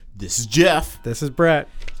This is Jeff. This is Brett.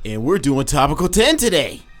 And we're doing Topical 10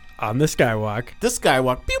 today. On the Skywalk. The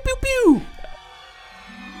Skywalk. Pew, pew, pew.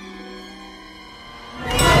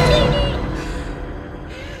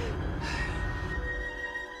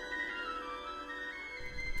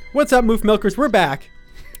 What's up, Moof Milkers? We're back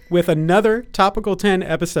with another Topical 10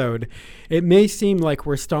 episode. It may seem like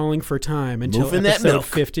we're stalling for time until episode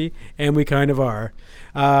 50, and we kind of are.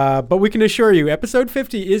 But we can assure you, episode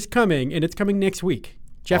 50 is coming, and it's coming next week.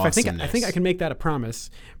 Jeff, I think I can make that a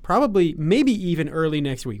promise. Probably, maybe even early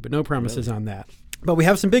next week, but no promises on that. But we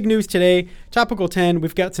have some big news today. Topical 10,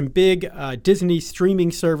 we've got some big Disney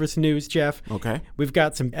streaming service news, Jeff. Okay. We've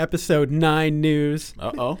got some episode 9 news.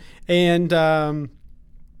 Uh-oh. And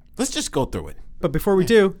let's just go through it. But before we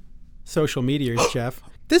do, social media, Jeff.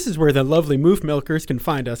 This is where the lovely Moof Milkers can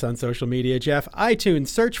find us on social media, Jeff. iTunes,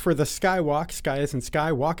 search for The Skywalk. Sky is in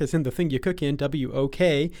sky, walk is in the thing you cook in,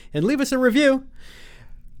 W-O-K, and leave us a review.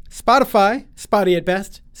 Spotify, spotty at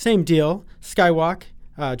best, same deal. Skywalk,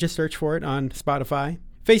 just search for it on Spotify.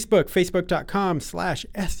 Facebook,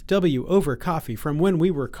 facebook.com/SW over coffee, from when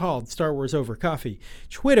we were called Star Wars Over Coffee.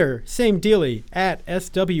 Twitter, same dealy, at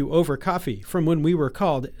SW over coffee, from when we were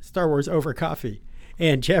called Star Wars Over Coffee.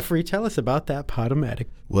 And Jeffrey, tell us about that Podomatic.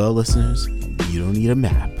 Well, listeners, you don't need a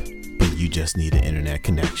map, but you just need an internet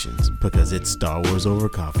connections, because it's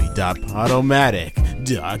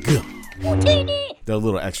StarWarsOverCoffee.podomatic.com. The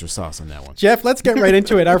little extra sauce on that one. Jeff, let's get right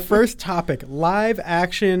into it. Our first topic, live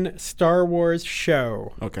action Star Wars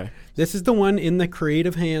show. Okay. This is the one in the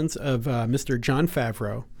creative hands of Mr. Jon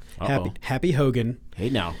Favreau. Happy Hogan.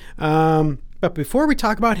 Hey now. But before we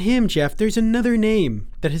talk about him, Jeff, there's another name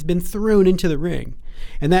that has been thrown into the ring.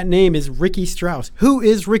 And that name is Ricky Strauss. Who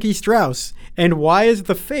is Ricky Strauss? And why is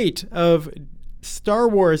the fate of Star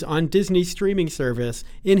Wars on Disney streaming service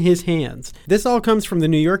in his hands? This all comes from the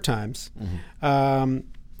New York Times. Mm-hmm.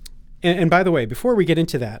 And by the way, before we get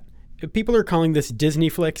into that, if people are calling this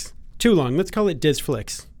DisFlix, too long. Let's call it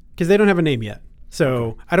DisFlix, because they don't have a name yet. So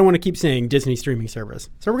okay. I don't want to keep saying Disney streaming service.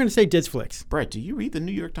 So we're going to say DisFlix. Brett, do you read the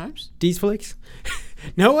New York Times? DisFlix?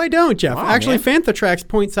 No, I don't, Jeff. Wow, actually, Fantatrax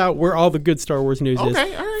points out where all the good Star Wars news is. All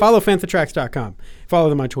right. Follow Fantatrax.com. Follow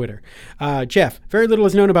them on Twitter. Jeff, very little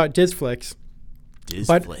is known about DisFlix.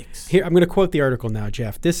 But here, I'm going to quote the article now,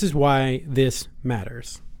 Jeff. This is why this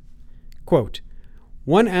matters. Quote,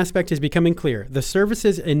 one aspect is becoming clear. The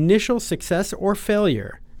service's initial success or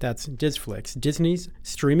failure, that's DisFlix, Disney's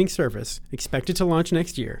streaming service, expected to launch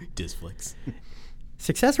next year. DisFlix.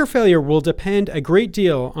 Success or failure will depend a great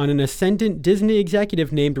deal on an ascendant Disney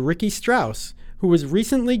executive named Ricky Strauss, who was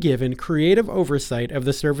recently given creative oversight of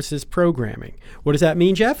the service's programming. What does that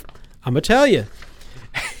mean, Jeff? I'm going to tell you.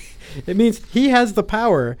 It means he has the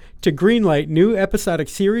power to greenlight new episodic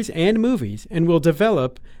series and movies and will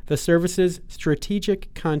develop the service's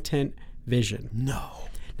strategic content vision. No.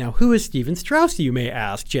 Now, who is Stephen Strauss, you may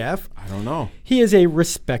ask, Jeff? I don't know. He is a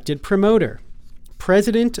respected promoter.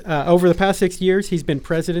 President, over the past 6 years, he's been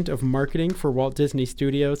president of marketing for Walt Disney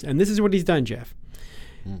Studios. And this is what he's done, Jeff.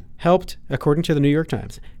 Helped, according to the New York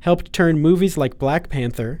Times, helped turn movies like Black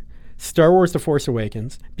Panther, Star Wars The Force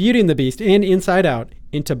Awakens, Beauty and the Beast, and Inside Out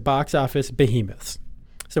into box office behemoths.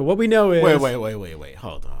 So what we know is... Wait.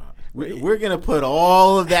 Hold on. We're going to put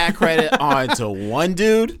all of that credit onto one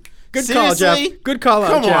dude? Good Seriously? call, Jeff. Good call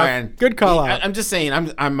out, Jeff. Come on. Good call out. I'm just saying,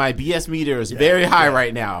 I'm my BS meter is very high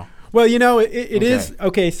right now. Well, you know, it is...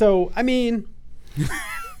 Okay, so, I mean...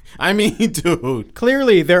 dude.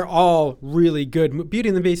 Clearly, they're all really good. Beauty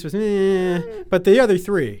and the Beast was but the other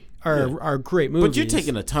three are great movies. But you're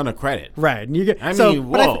taking a ton of credit. Right. And you get, whoa.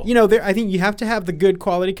 I think you have to have the good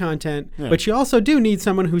quality content, but you also do need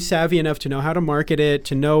someone who's savvy enough to know how to market it,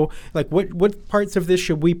 to know, like, what parts of this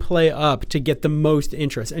should we play up to get the most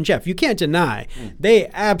interest. And, Jeff, you can't deny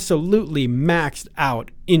they absolutely maxed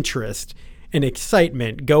out interest and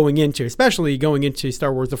excitement especially going into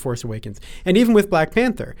Star Wars The Force Awakens. And even with Black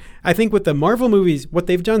Panther, I think with the Marvel movies, what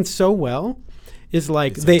they've done so well is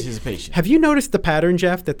like anticipation. Have you noticed the pattern,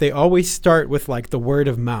 Jeff, that they always start with like the word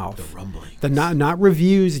of mouth, the rumbling, the not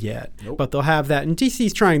reviews yet, nope. But they'll have that. And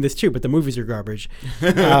DC's trying this too, but the movies are garbage.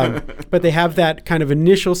 But they have that kind of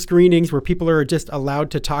initial screenings where people are just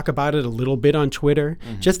allowed to talk about it a little bit on Twitter,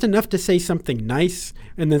 just enough to say something nice,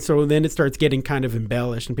 and then it starts getting kind of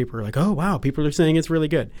embellished, and people are like, oh wow, people are saying it's really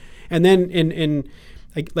good. And then in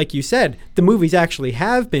like you said, the movies actually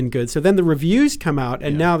have been good. So then the reviews come out,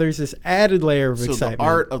 and now there's this added layer of excitement. So the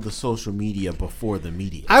art of the social media before the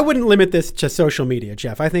media. I wouldn't limit this to social media,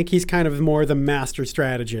 Jeff. I think he's kind of more the master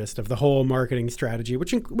strategist of the whole marketing strategy,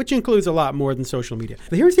 which includes a lot more than social media.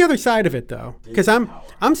 But here's the other side of it, though, because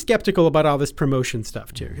I'm skeptical about all this promotion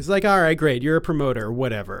stuff too. It's like, all right, great, you're a promoter,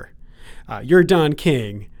 whatever. You're Don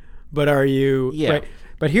King, but are you? Yeah. Right?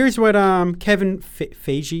 But here's what Kevin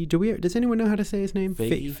Feige. Does anyone know how to say his name?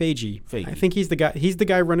 Feige. I think he's the guy. He's the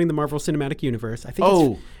guy running the Marvel Cinematic Universe. I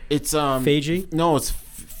think. It's Feige. No, it's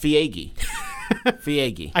Feige.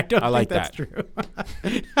 Feige. I don't like think that's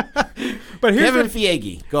that. true. But here's Kevin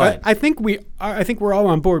Feige. Go ahead. I think we're all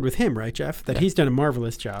on board with him, right, Jeff? That he's done a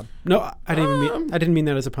marvelous job. No, I didn't mean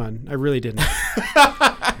that as a pun. I really didn't.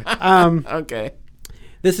 Okay.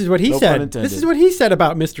 This is what he said. This is what he said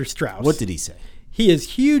about Mr. Strauss. What did he say? He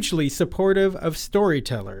is hugely supportive of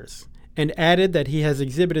storytellers and added that he has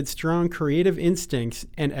exhibited strong creative instincts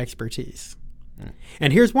and expertise.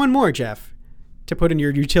 And here's one more, Jeff, to put in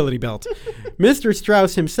your utility belt. Mr.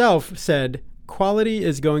 Strauss himself said, quality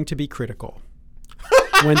is going to be critical.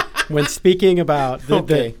 when speaking about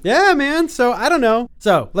the yeah, man. So I don't know.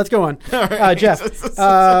 So let's go on. Right. Jeff,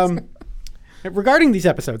 regarding these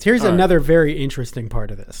episodes, here's another very interesting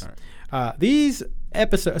part of this. These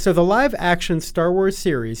episodes, so the live action Star Wars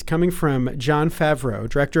series coming from Jon Favreau,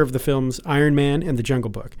 director of the films Iron Man and The Jungle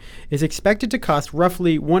Book, is expected to cost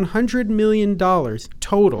roughly $100 million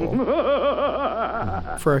total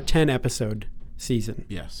for a 10-episode season.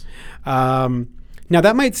 Yes. Now,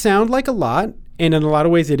 that might sound like a lot, and in a lot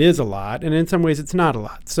of ways it is a lot, and in some ways it's not a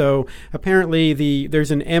lot. So apparently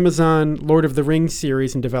there's an Amazon Lord of the Rings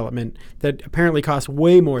series in development that apparently costs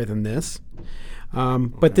way more than this.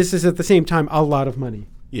 But this is at the same time a lot of money.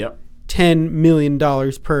 Yep. $10 million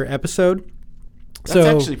per episode. That's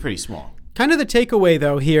actually pretty small. Kind of the takeaway,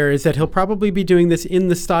 though, here is that he'll probably be doing this in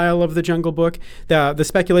the style of the Jungle Book. The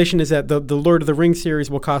speculation is that the Lord of the Rings series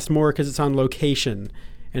will cost more because it's on location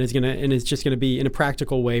and it's just gonna be in a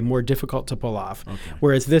practical way more difficult to pull off. Okay.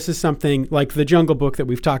 Whereas this is something like the Jungle Book that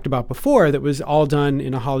we've talked about before that was all done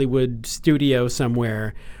in a Hollywood studio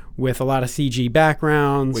somewhere with a lot of CG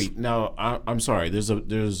backgrounds. Wait, now I'm sorry.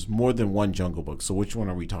 There's more than one Jungle Book. So which one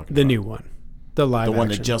are we talking about? The new one, the live action. The one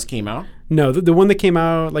that just came out? No, the one that came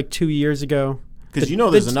out like 2 years ago. Because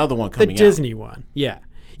there's another one coming out. The Disney one, yeah.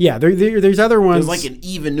 There's other ones. There's like an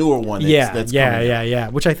even newer one. That's coming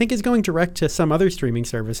out. Which I think is going direct to some other streaming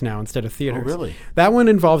service now instead of theaters. Oh, really? That one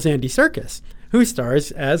involves Andy Serkis, who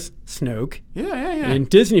stars as Snoke. Yeah. In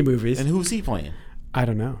Disney movies. And who's he playing? I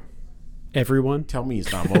don't know. Everyone. Tell me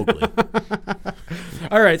it's not Mowgli.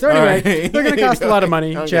 All right. So anyway, they're going to cost a lot of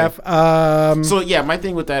money, okay. Jeff. So yeah, my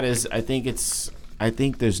thing with that is I think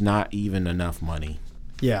there's not even enough money.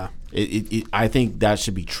 Yeah. I think that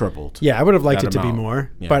should be tripled. Yeah, I would have liked it to be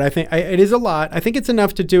more, but I think it is a lot. I think it's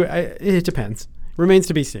enough to do it. It depends. Remains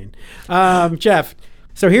to be seen. Jeff,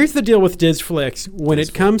 so here's the deal with DisFlix when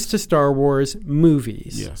it comes to Star Wars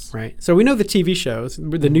movies. Yes. Right? So we know the TV shows,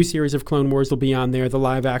 the new series of Clone Wars will be on there. The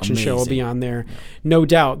live action show will be on there. Yeah. No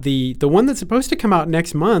doubt. The one that's supposed to come out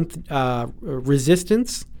next month,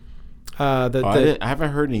 Resistance. I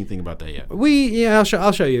haven't heard anything about that yet.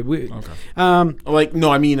 I'll show you. Okay. I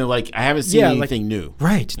haven't seen anything new.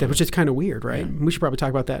 Right. That was just kind of weird, right? Yeah. We should probably talk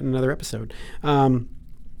about that in another episode.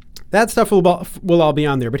 That stuff will all be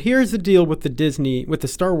on there. But here's the deal with the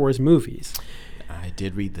Star Wars movies. I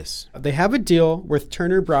did read this. They have a deal with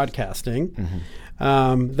Turner Broadcasting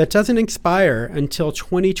that doesn't expire until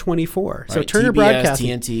 2024. Right. So Turner TBS,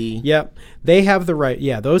 Broadcasting, TNT. Yep, they have the right.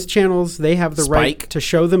 Yeah, those channels they have the right to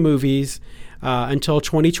show the movies until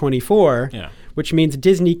 2024. Yeah. Which means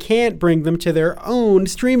Disney can't bring them to their own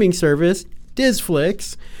streaming service,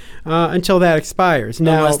 DisFlix, until that expires.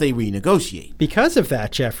 Now, unless they renegotiate. Because of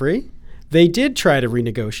that, Jeffrey, they did try to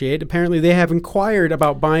renegotiate. Apparently, they have inquired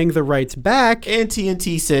about buying the rights back. And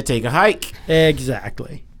TNT said take a hike.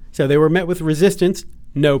 Exactly. So they were met with resistance,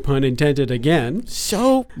 no pun intended again.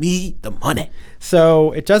 Show me the money.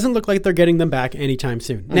 So it doesn't look like they're getting them back anytime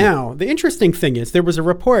soon. Now, the interesting thing is there was a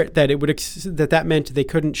report that that meant they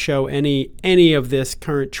couldn't show any of this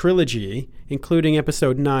current trilogy, including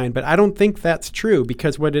episode 9, but I don't think that's true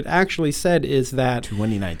because what it actually said is that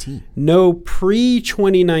 2019. No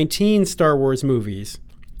pre-2019 Star Wars movies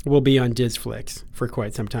will be on DisFlix for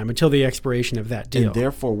quite some time until the expiration of that deal. And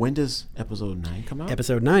therefore, when does episode 9 come out?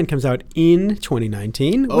 Episode 9 comes out in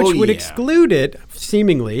 2019, which would exclude it,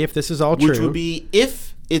 seemingly, if this is all true. Which would be,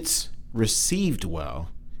 if it's received well,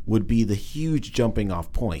 would be the huge jumping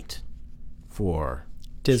off point for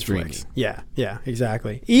DisFlix. Yeah,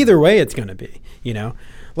 exactly. Either way, it's going to be,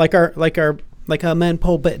 like our like our man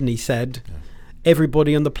Paul Bettany said,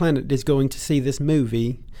 everybody on the planet is going to see this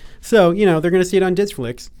movie. So, they're going to see it on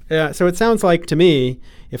DisFlix. So it sounds like to me,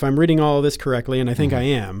 if I'm reading all of this correctly, and I think I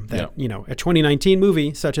am, that, a 2019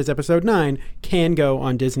 movie such as Episode 9 can go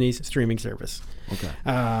on Disney's streaming service. Okay.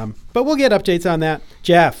 But we'll get updates on that.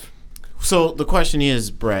 Jeff. So the question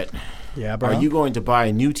is, Brett, bro. Are you going to buy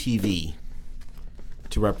a new TV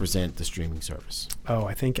to represent the streaming service? Oh,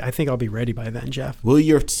 I think I'll be ready by then, Jeff. Will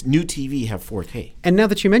your new TV have 4K? And now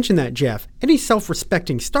that you mention that, Jeff, any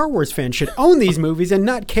self-respecting Star Wars fan should own these movies and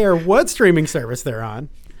not care what streaming service they're on.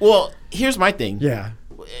 Well, here's my thing. Yeah.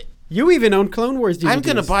 You even own Clone Wars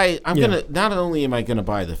DVDs. Not only am I going to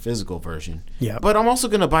buy the physical version, yeah, but I'm also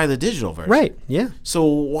going to buy the digital version. Right, yeah. So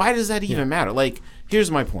why does that even matter? Like, here's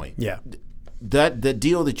my point. Yeah. The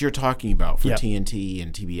deal that you're talking about for TNT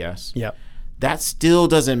and TBS, yep, that still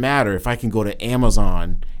doesn't matter if I can go to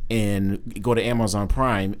Amazon and go to Amazon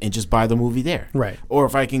Prime and just buy the movie there. Right. Or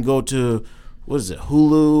if I can go to,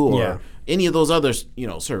 Hulu or any of those other,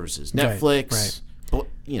 services, Netflix. Right.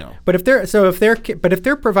 But if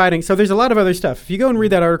they're providing, so there's a lot of other stuff. If you go and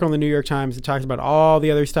read that article in the New York Times, it talks about all the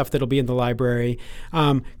other stuff that'll be in the library.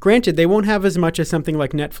 Granted, they won't have as much as something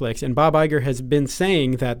like Netflix, and Bob Iger has been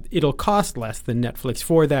saying that it'll cost less than Netflix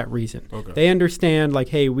for that reason. Okay. They understand, like,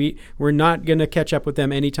 hey, we're not going to catch up with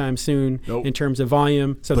them anytime soon in terms of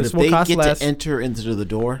volume, so this will cost less. But if they get to enter into the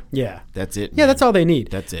door, that's it. Yeah, that's all they need.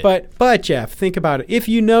 That's it. But Jeff, think about it. If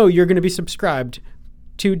you're going to be subscribed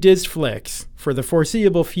to DisFlix for the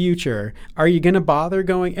foreseeable future, are you going to bother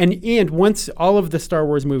going? And once all of the Star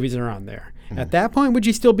Wars movies are on there, at that point, would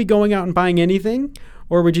you still be going out and buying anything?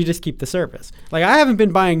 Or would you just keep the service? Like, I haven't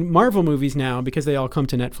been buying Marvel movies now because they all come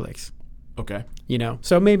to Netflix. Okay.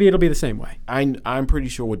 So maybe it'll be the same way. I'm pretty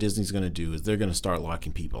sure what Disney's going to do is they're going to start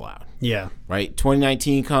locking people out. Yeah. Right?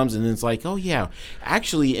 2019 comes and it's like, oh, yeah,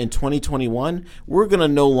 actually in 2021, we're going to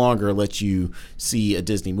no longer let you see a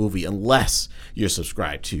Disney movie unless you're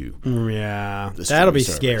subscribed to that'll be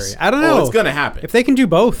scary. I don't know. It's going to happen. If they can do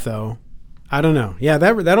both, though, I don't know. Yeah,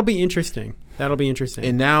 that'll be interesting. That'll be interesting.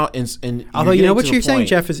 And now, and although, what you're saying,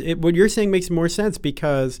 Jeff, what you're saying makes more sense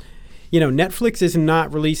because, Netflix is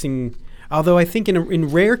not releasing... Although I think in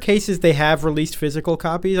rare cases they have released physical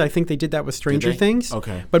copies. I think they did that with Stranger Things.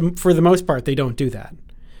 Okay. But for the most part, they don't do that.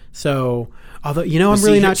 So, although, I'm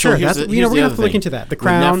really not sure. We're going to have to look into that. The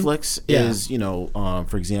Crown. With Netflix is,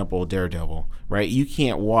 for example, Daredevil, right? You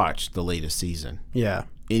can't watch the latest season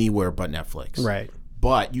anywhere but Netflix. Right.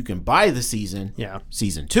 But you can buy the season,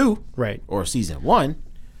 season 2, or season 1,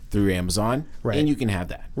 through Amazon, and you can have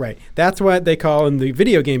that. Right. That's what they call in the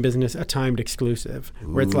video game business a timed exclusive,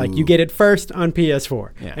 where it's like you get it first on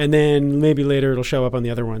PS4, and then maybe later it'll show up on the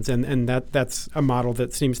other ones, and that's a model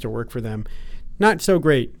that seems to work for them. Not so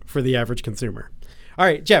great for the average consumer. All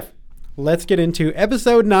right, Jeff, let's get into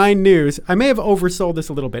Episode 9 news. I may have oversold this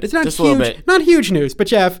a little bit. It's not huge, not huge news, but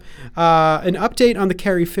Jeff, an update on the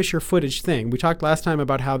Carrie Fisher footage thing. We talked last time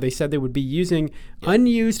about how they said they would be using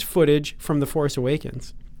unused footage from The Force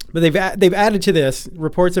Awakens. But they've added to this.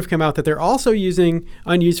 Reports have come out that they're also using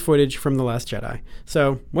unused footage from The Last Jedi.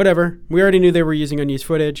 So whatever. We already knew they were using unused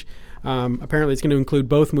footage. Apparently it's going to include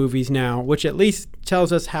both movies now, which at least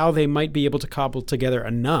tells us how they might be able to cobble together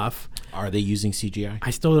enough. Are they using CGI? I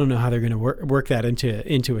still don't know how they're going to work that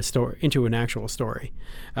into a story, into an actual story.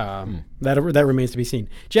 That remains to be seen.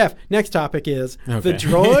 Jeff, next topic is the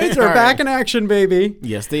droids are back in action, baby.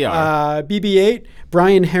 Yes, they are. BB-8,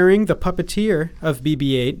 Brian Herring, the puppeteer of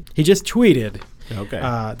BB-8, he just tweeted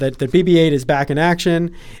that BB-8 is back in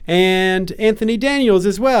action, and Anthony Daniels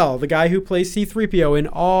as well, the guy who plays C-3PO in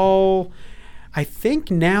all, I think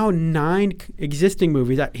now 9 existing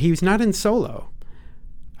movies. He was not in Solo,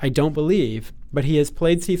 I don't believe, but he has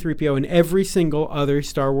played C-3PO in every single other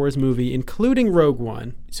Star Wars movie, including Rogue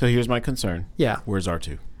One. So here's my concern. Yeah. Where's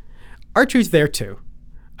R2? R2's there too.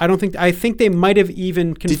 I think they might have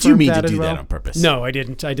even confirmed that as well. Did you mean to do that on purpose? No, I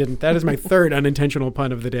didn't. That is my third unintentional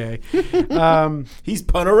pun of the day. He's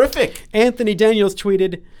pun-horrific. Anthony Daniels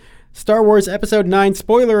tweeted, Star Wars Episode 9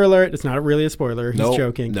 spoiler alert. It's not really a spoiler. He's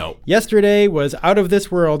joking. No. Yesterday was out of this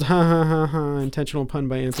world. Ha ha ha ha. Intentional pun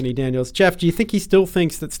by Anthony Daniels. Jeff, do you think he still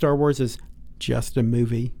thinks that Star Wars is just a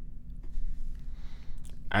movie?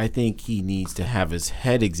 I think he needs to have his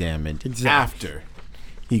head examined after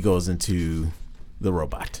he goes into the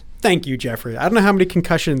robot. Thank you, Jeffrey. I don't know how many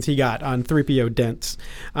concussions he got on 3PO dents.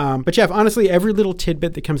 But Jeff, honestly, every little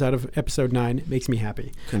tidbit that comes out of Episode 9 makes me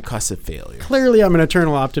happy. Concussive failure. Clearly, I'm an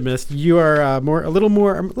eternal optimist. You are a little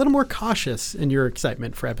more cautious in your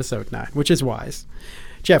excitement for Episode 9, which is wise.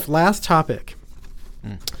 Jeff, last topic.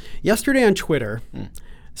 Yesterday on Twitter,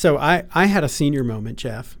 So I had a senior moment,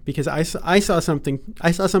 Jeff, because I saw something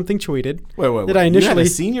tweeted. Wait. That I initially You had a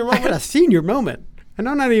senior moment? I had a senior moment, and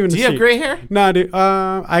I'm not even. Do you have gray hair? No, dude.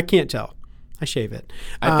 I can't tell. I shave it.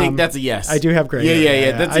 I think that's a yes. I do have gray hair.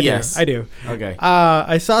 Yeah. That's a yes. I do. Okay.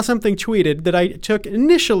 I saw something tweeted that I took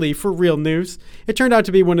initially for real news. It turned out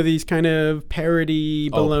to be one of these kind of parody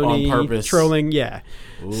baloney on purpose. trolling. Yeah.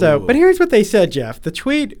 Ooh. So, but here's what they said, Jeff. The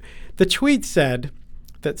tweet said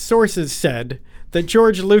that sources said that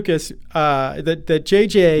George Lucas, that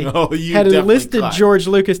JJ had enlisted George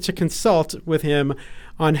Lucas to consult with him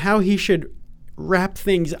on how he should wrap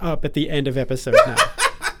things up at the end of episode 9.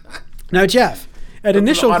 Now, Jeff, at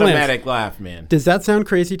initial glance, automatic laugh, man. Does that sound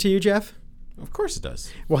crazy to you, Jeff? Of course it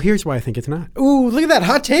does. Well, here's why I think it's not. Ooh, look at that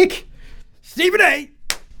hot take, Stephen A.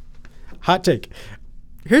 Hot take.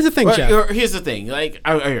 Here's the thing, Jeff. Here's the thing. Like,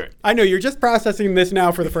 I know you're just processing this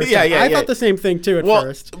now for the first time. I thought the same thing too at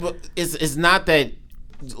first. Well, it's not that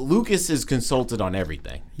Lucas is consulted on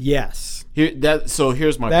everything. Yes. So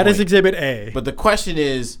here's my point. That is Exhibit A. But the question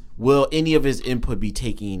is, will any of his input be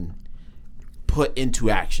put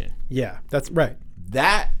into action? Yeah, that's right.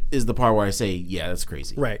 That is the part where I say, yeah, that's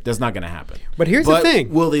crazy. Right. That's not going to happen. But here's the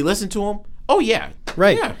thing. Will they listen to him? Oh, yeah.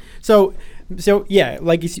 Right. Yeah. So yeah,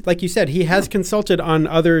 like you said, he has consulted on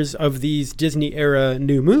others of these Disney era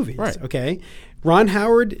new movies. Right. Okay. Ron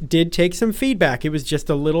Howard did take some feedback. It was just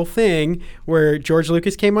a little thing where George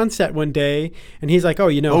Lucas came on set one day and he's like,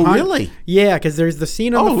 really? Yeah, because there's the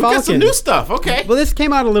scene on the Falcon. We got some new stuff. Okay. Well, this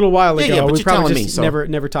came out a little while ago. Yeah, but we probably just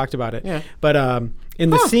never talked about it. Yeah. But in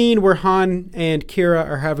the scene where Han and Kira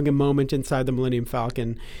are having a moment inside the Millennium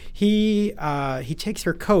Falcon, he takes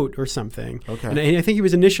her coat or something. Okay. And I think he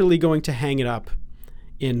was initially going to hang it up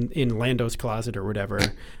in Lando's closet or whatever.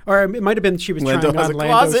 Or it might have been she was trying on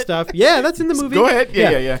Lando's stuff. Yeah, that's in the movie. Go ahead.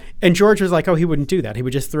 Yeah. And George was like, he wouldn't do that. He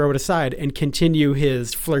would just throw it aside and continue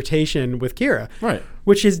his flirtation with Kira. Right.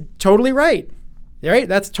 Which is totally right. Right?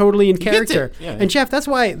 That's totally in character. Yeah. And Jeff, that's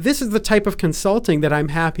why this is the type of consulting that I'm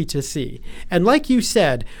happy to see. And like you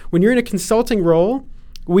said, when you're in a consulting role,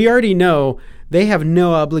 we already know they have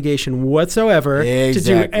no obligation whatsoever to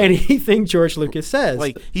do anything George Lucas says.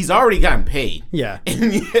 Like, he's already gotten paid. Yeah.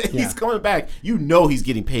 And he's coming back. You know he's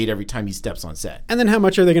getting paid every time he steps on set. And then how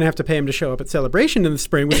much are they going to have to pay him to show up at Celebration in the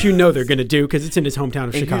spring, which you know they're going to do because it's in his hometown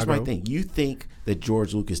of Chicago. Here's my thing. You think that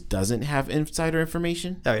George Lucas doesn't have insider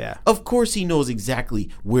information? Oh, yeah. Of course he knows exactly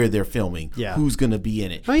where they're filming, who's going to be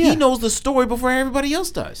in it. Oh, yeah. He knows the story before everybody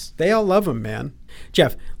else does. They all love him, man.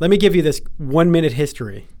 Jeff, let me give you this 1-minute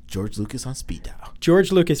history. George Lucas on speed dial.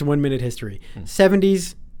 George Lucas, 1-minute history.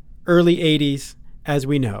 70s, early 80s, as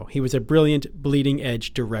we know. He was a brilliant bleeding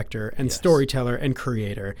edge director and storyteller and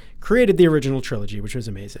creator. Created the original trilogy, which was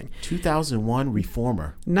amazing. 2001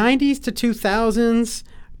 Reformer. 90s to 2000s,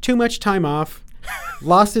 too much time off.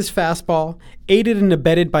 Lost his fastball. Aided and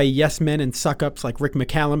abetted by yes men and suck-ups like Rick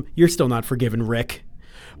McCallum. You're still not forgiven, Rick.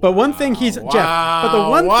 But one thing Jeff, but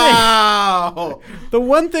the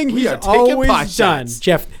one thing he's always done,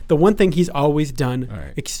 Jeff, the one thing he's always done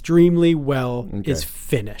extremely well is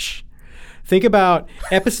finish. Think about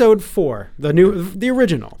episode 4, the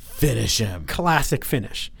original. Finish him. Classic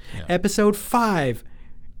finish. Yeah. Episode 5,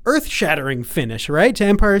 earth-shattering finish, right? To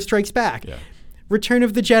Empire Strikes Back. Yeah. Return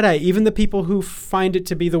of the Jedi, even the people who find it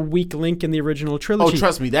to be the weak link in the original trilogy. Oh,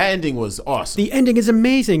 trust me, that ending was awesome. The ending is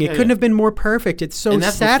amazing. It couldn't have been more perfect. It's so satisfying.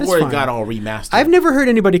 And that's before it got all remastered. I've never heard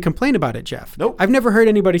anybody complain about it, Jeff. Nope. I've never heard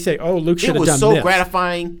anybody say, oh, Luke should have done this. It was so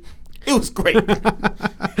gratifying. It was great. All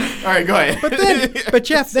right, go ahead. But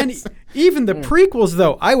Jeff, then even the prequels,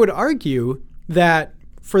 though, I would argue that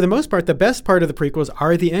for the most part, the best part of the prequels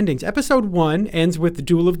are the endings. Episode 1 ends with the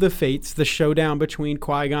Duel of the Fates, the showdown between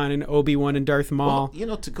Qui-Gon and Obi-Wan and Darth Maul.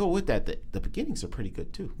 Well, to go with that, the beginnings are pretty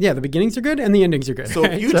good, too. Yeah, the beginnings are good and the endings are good. So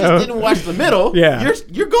if you just didn't watch the middle,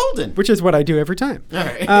 you're golden. Which is what I do every time. All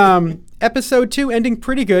right. Episode 2 ending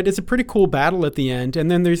pretty good. It's a pretty cool battle at the end. And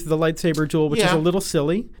then there's the lightsaber duel, which is a little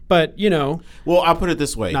silly. But, Well, I'll put it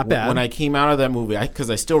this way. Not bad. When I came out of that movie, because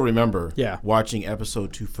I still remember watching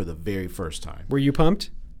episode 2 for the very first time. Were you pumped?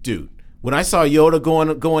 Dude. When I saw Yoda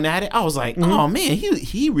going at it, I was like, oh man,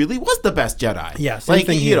 he really was the best Jedi. Yeah, same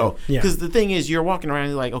thing here. Because the thing is, you're walking around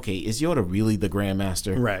and you're like, okay, is Yoda really the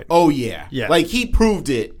Grandmaster? Right. Oh yeah. Yeah. Like he proved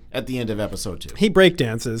it at the end of episode 2. He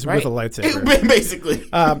breakdances with a lightsaber. Basically.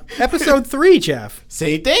 Episode 3, Jeff.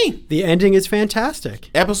 Same thing. The ending is fantastic.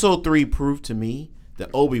 Episode 3 proved to me that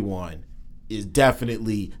Obi-Wan is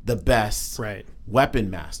definitely the best weapon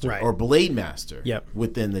master or blade master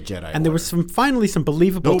within the Jedi and there was finally some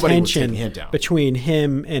believable tension between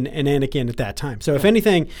him and Anakin at that time. So if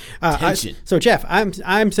anything, tension. so Jeff,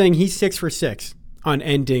 I'm saying he's 6 for 6 on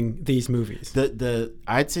ending these movies.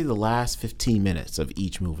 I'd say the last 15 minutes of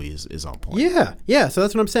each movie is on point. Yeah. So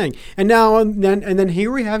that's what I'm saying. And now and then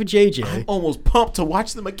here we have JJ. I'm almost pumped to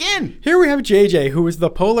watch them again. Here we have JJ, who is the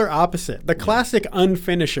polar opposite, the classic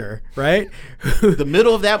unfinisher, right? The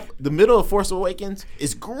middle of Force Awakens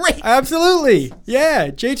is great. Absolutely. Yeah.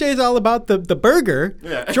 JJ is all about the burger.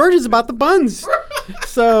 Yeah. George is about the buns.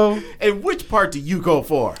 So. And which part do you go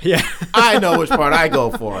for? Yeah. I know which part I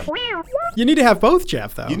go for. You need to have both,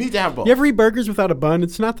 Jeff, though. You need to have both. You ever eat burgers without a bun?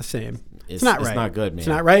 It's not the same. It's not right. It's not good, man. It's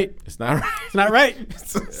not right. It's not right. It's not right.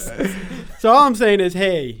 So all I'm saying is,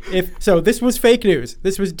 hey, so this was fake news.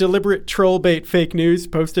 This was deliberate troll bait fake news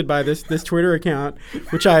posted by this Twitter account,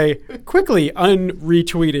 which I quickly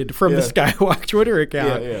unretweeted from the Skywalk Twitter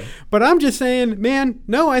account. Yeah. But I'm just saying, man,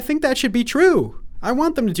 no, I think that should be true. I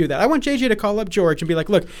want them to do that. I want JJ to call up George and be like,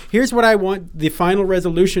 look, here's what I want the final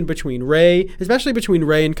resolution between Rey, especially between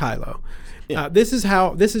Rey and Kylo. Yeah. This is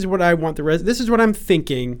what I want this is what I'm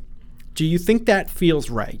thinking. Do you think that feels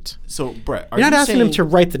right? So, Brett, you're not asking him to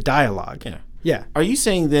write the dialogue. Yeah. Are you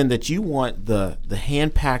saying then that you want the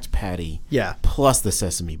hand-packed patty plus the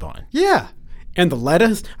sesame bun? Yeah. And the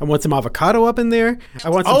lettuce. I want some avocado up in there. I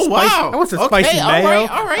want some I want some spicy mayo.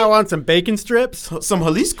 All right. I want some bacon strips. Some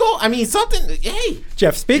Jalisco? I mean, something. Hey.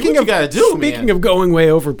 Jeff, speaking of going way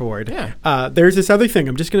overboard, there's this other thing.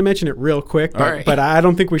 I'm just going to mention it real quick, but I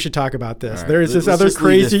don't think we should talk about this. Right. There's this other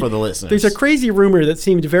crazy. For the listeners. There's a crazy rumor that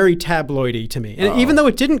seemed very tabloidy to me. And even though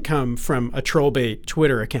it didn't come from a trollbait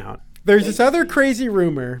Twitter account, there's this other crazy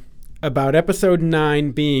rumor about episode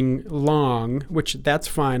 9 being long, which that's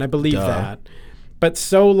fine. I believe that. But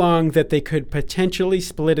so long that they could potentially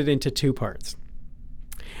split it into 2 parts.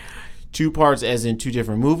 2 parts as in 2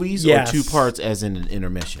 different movies? Yes. Or 2 parts as in an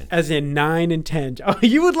intermission? As in 9 and 10. Oh,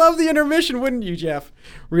 you would love the intermission, wouldn't you, Jeff?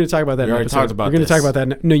 We're going to talk about that in already talked about We're going to talk about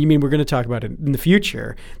that. No, you mean we're going to talk about it in the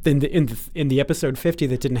future. In the episode 50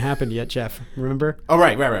 that didn't happen yet, Jeff. Remember? Oh,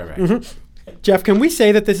 right. Mm-hmm. Jeff, can we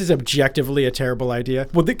say that this is objectively a terrible idea?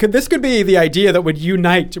 Well, this could be the idea that would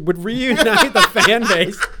reunite the fan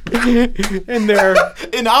base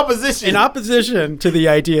in opposition to the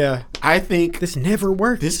idea. I think this never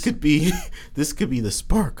works. This could be the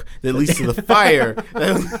spark that leads to the fire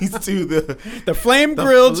that leads to the flame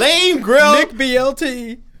grilled Nick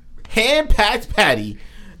BLT hand-packed patty.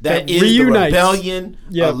 That is reunites. The rebellion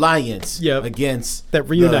alliance against that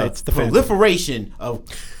reunites the proliferation of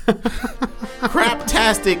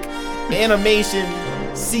craptastic animation,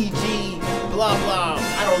 CG, blah blah.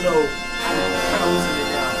 I don't know. I'm kind of losing it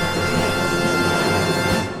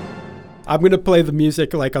now. I'm gonna play the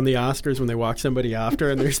music like on the Oscars when they walk somebody off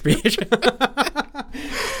during their speech.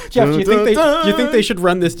 Jeff, do you think they should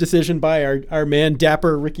run this decision by our man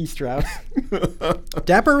Dapper Ricky Strauss?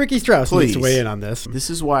 Dapper Ricky Strauss needs to weigh in on this. This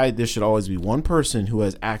is why there should always be one person who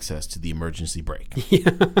has access to the emergency brake.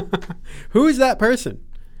 Who is that person?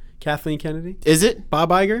 Kathleen Kennedy? Is it? Bob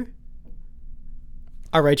Iger?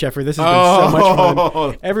 All right, Jeffrey, this has been so much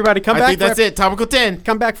fun. Everybody come back. I think that's it. Topical 10.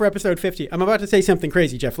 Come back for episode 50. I'm about to say something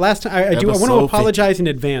crazy, Jeff. Last time I want to apologize in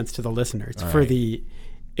advance to the listeners for the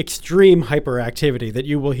extreme hyperactivity that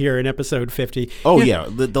you will hear in episode 50. Oh, yeah.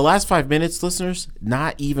 The last 5 minutes, listeners,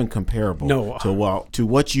 not even comparable to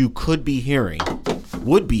what you would be hearing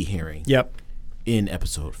in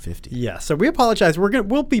episode 50. Yeah, so we apologize.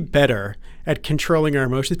 We'll be better at controlling our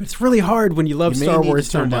emotions, but it's really hard when you love Star Wars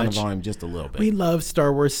so much. Turn down the volume just a little bit. We love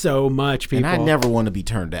Star Wars so much, people. And I never want to be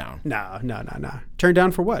turned down. No. Turned down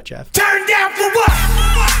for what, Jeff? Turned down for what?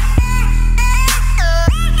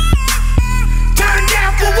 Turned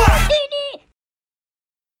down for what?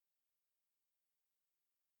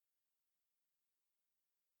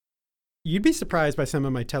 You'd be surprised by some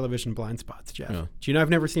of my television blind spots, Jeff. Yeah. Do you know I've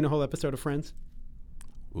never seen a whole episode of Friends?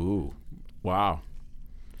 Ooh, wow.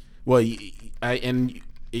 Well,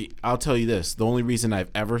 I'll tell you this. The only reason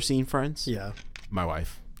I've ever seen Friends, my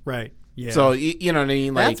wife. Right. Yeah. So, you know what I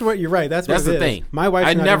mean? Like, that's what you're right. That's the thing. My wife's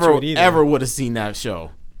I not never into it either. ever would have seen that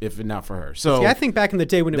show if not for her. So, see, I think back in the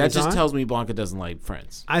day when it was on. That just tells me Blanca doesn't like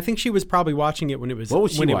Friends. I think she was probably watching it when it was it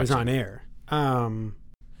was on air. All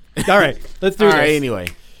right, let's do this. All right, anyway.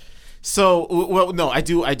 So, well, no, I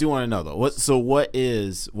do want to know though.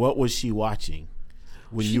 What was she watching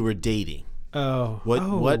when you were dating?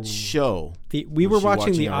 What show? We were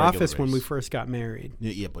watching The Office when we first got married.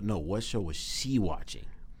 Yeah, but no, what show was she watching?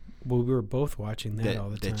 Well, we were both watching that all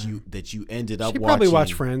the time. That you ended up watching. She probably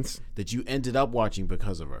watched Friends. That you ended up watching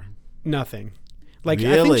because of her. Nothing. Like,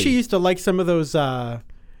 really? I think she used to like some of those,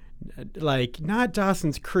 like, not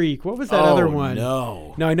Dawson's Creek. What was that other one?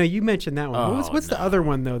 No, I know you mentioned that one. What's the other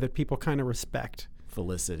one though that people kind of respect?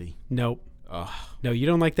 Felicity. Nope. No, you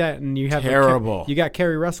don't like that, and you have Terrible. you got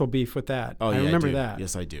Carrie Russell beef with that. Oh, I yeah, remember do. that.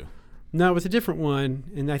 Yes, I do. No, it was a different one,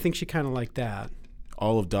 and I think she kind of liked that.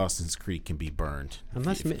 All of Dawson's Creek can be burned.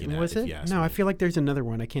 Unless if you was it? No, I feel like there's another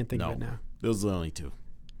one. I can't think of it now. Those are the only two.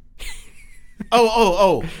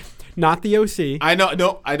 Oh. Not the OC. I know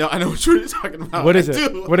what you're talking about. What is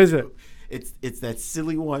it? What is it? It's that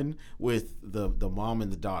silly one with the mom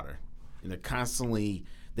and the daughter, and they're constantly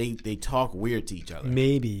they talk weird to each other.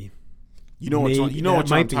 Maybe. You know what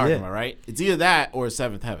That I'm talking about, right? It's either that or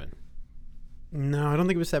Seventh Heaven. No, I don't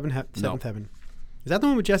think it was Seventh Heaven. Is that the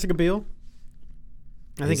one with Jessica Biel?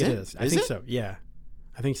 I think it is. I think so. Yeah,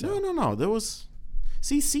 I think so. No. There was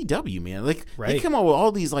CW, man. Like they Right. come out with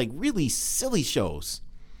all these like really silly shows.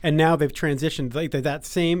 And now they've transitioned like that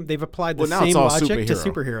same. They've applied the Now same it's all logic to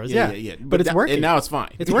superhero. superheroes. Yeah. But it's working. And now it's fine.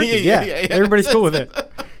 It's working. Yeah. Everybody's cool with it.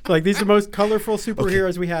 Like these are the most colorful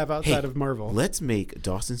superheroes we have outside of Marvel. Let's make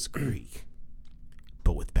Dawson's Creek,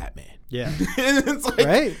 but with Batman. Yeah. It's like,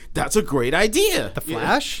 Right. That's a great idea. The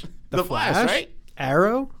Flash. The Flash, right?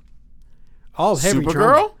 Arrow. All heavy Supergirl?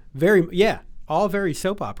 drama. Very all very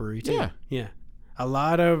soap opera-y too. Yeah. Yeah. A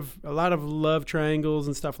lot of love triangles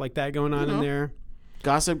and stuff like that going on in there.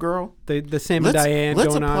 Gossip Girl. The Sam and Diane let's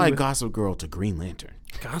going on. Let's apply with Gossip Girl to Green Lantern.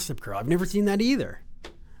 Gossip Girl. I've never seen that either.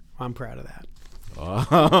 I'm proud of that.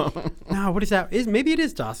 Oh. No, what is that? Maybe it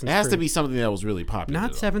is Dawson's It has to Creek. be something that was really popular.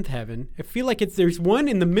 Not though. Seventh Heaven. I feel like there's one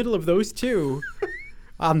in the middle of those two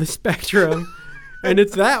on the spectrum, and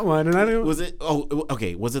it's that one. And I don't. Was it? Oh,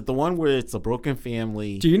 okay. Was it the one where it's a broken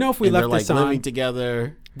family? Do you know if we and left they're this like on? living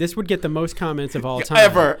together? This would get the most comments of all time.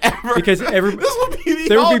 Ever. Because this would be the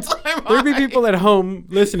there would all-time there would be high. people at home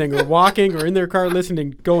listening or walking or in their car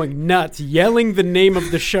listening, going nuts, yelling the name of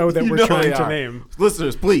the show that You we're know trying they to are. name.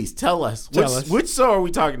 Listeners, please tell us. Which show are we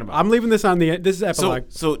talking about? I'm leaving this on this is so, epilogue.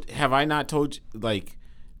 so have I not told you, like,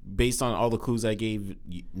 based on all the clues I gave,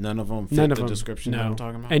 none of them fit None of the them. description that I'm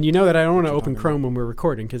talking about? And you know that I don't want to open talking Chrome when we're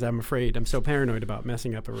recording because I'm afraid. I'm so paranoid about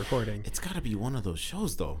messing up a recording. It's got to be one of those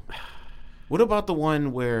shows, though. What about the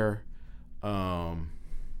one where...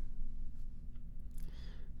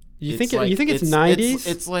 You think it's 90s?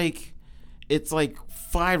 It's like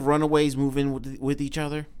 5 runaways moving with each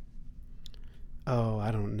other. Oh,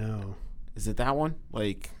 I don't know. Is it that one?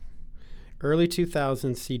 Like Early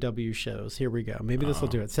 2000s CW shows. Here we go. Maybe this will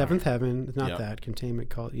do it. Seventh Heaven. It's not Yep. that. Containment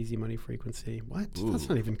Call. Easy Money Frequency. What? Ooh. That's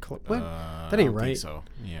not even close. What? I That ain't don't right. think so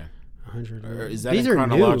yeah. 100. Or is that These in are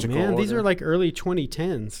chronological new, man. These order? are like early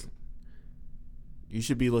 2010s. You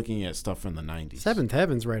should be looking at stuff from the 90s. Seventh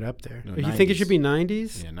Heaven's right up there. No, You think it 90s. should be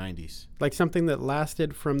 90s? Yeah, 90s. Like something that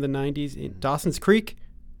lasted from the 90s in Dawson's Creek?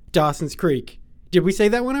 Dawson's Creek. Did we say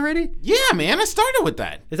that one already? Yeah, man. I started with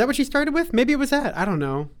that. Is that what she started with? Maybe it was that. I don't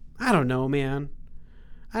know. Man.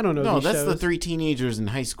 I don't know. No, these that's shows. the 3 teenagers in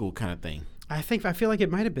high school kind of thing. I feel like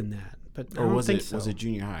it might have been that, but I Or don't was think it so. was it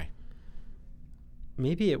junior high?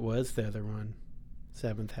 Maybe it was the other one.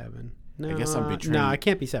 Seventh Heaven. No, I guess I'm betraying. No, it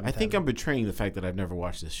can't be Seventh I think Heaven. I'm betraying the fact that I've never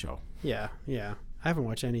watched this show. Yeah. I haven't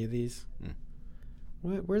watched any of these.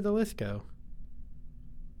 Where'd the list go?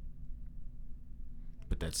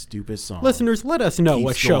 But that stupid song. Listeners, let us know Keeps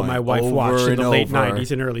what show going my wife over watched in and the late over.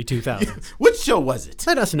 90s and early 2000s. Which show was it?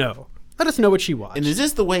 Let us know. Let us know what she watched. And is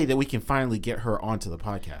this the way that we can finally get her onto the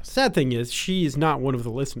podcast? Sad thing is, she is not one of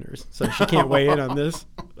the listeners, so she can't weigh in on this.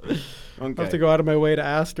 Okay. I have to go out of my way to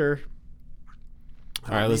ask her.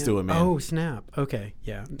 All right, let's do it, man. Oh, snap. Okay,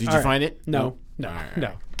 yeah. Did All you right. find it? No. All right.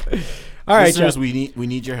 No. All right, Listeners, Jeff. we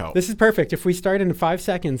need your help. This is perfect. If we start in 5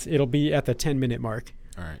 seconds, it'll be at the 10-minute mark.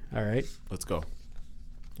 All right. All right. Let's go.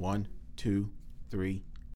 1, 2, 3.